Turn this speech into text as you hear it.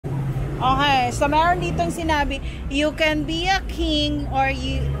Okay, so meron ditong sinabi, you can be a king or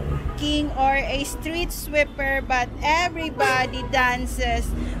a street sweeper, but everybody dances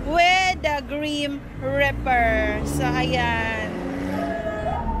with the Grim Reaper. So ayan,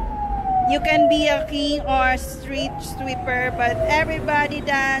 you can be a king or street sweeper, but everybody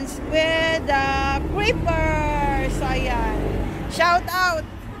dance with the Reaper. So ayan, shout out,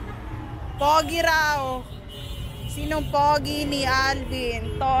 pogi raw. Sinong pogi ni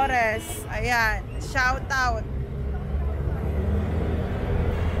Alvin Torres? Ayan, shout out.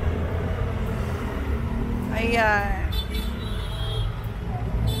 Ayan.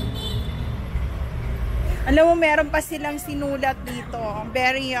 Alam mo, meron pa silang sinulat dito.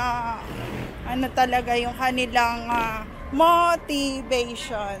 Very, ano talaga yung kanilang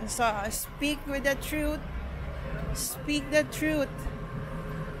motivation. So, speak with the truth. Speak the truth.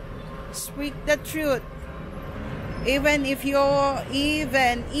 Speak the truth. Even if your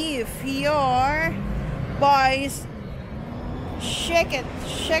boys shake it.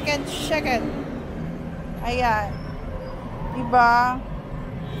 Ayan. Diba?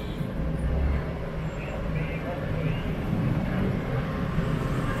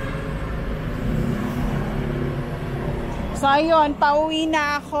 So ayun, pauwi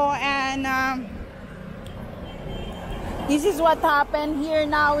na ako, and this is what happened here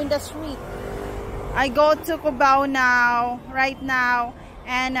now in the street. I go to Cubao now, right now,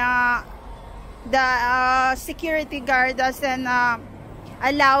 and the security guard doesn't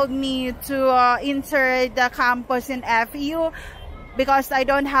allow me to enter the campus in FEU because I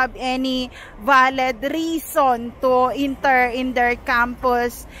don't have any valid reason to enter in their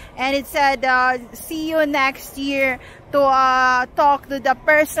campus. And it said, see you next year to talk to the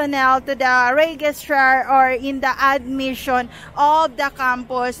personnel, to the registrar, or in the admission of the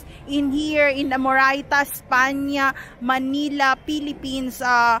campus in here in the Moraita, España, Manila, Philippines,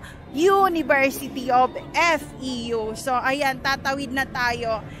 University of FEU. So ayan, tatawid na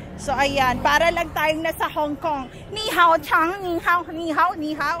tayo. So ayan, para lang tayong nasa Hong Kong. Ni hao chang, ni hao, ni hao,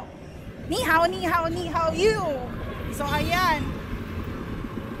 ni hao. Ni hao, ni hao, ni hao you. So ayan.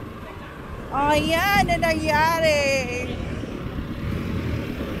 Ayan na nangyari.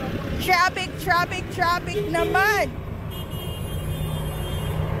 Traffic naman.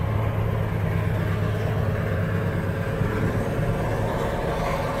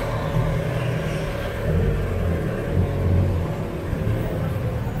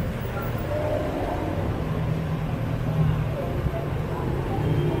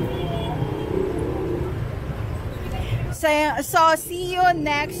 So see you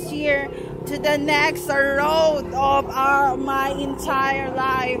next year to the next road of my entire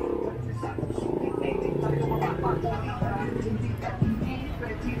life.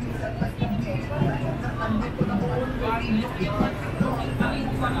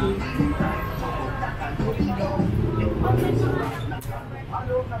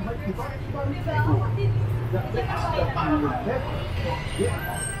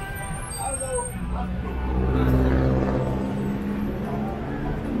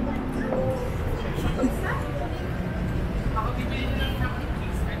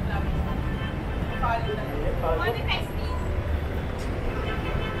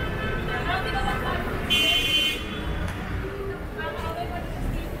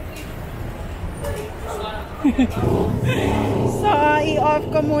 So, i-off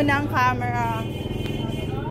ko muna ang camera.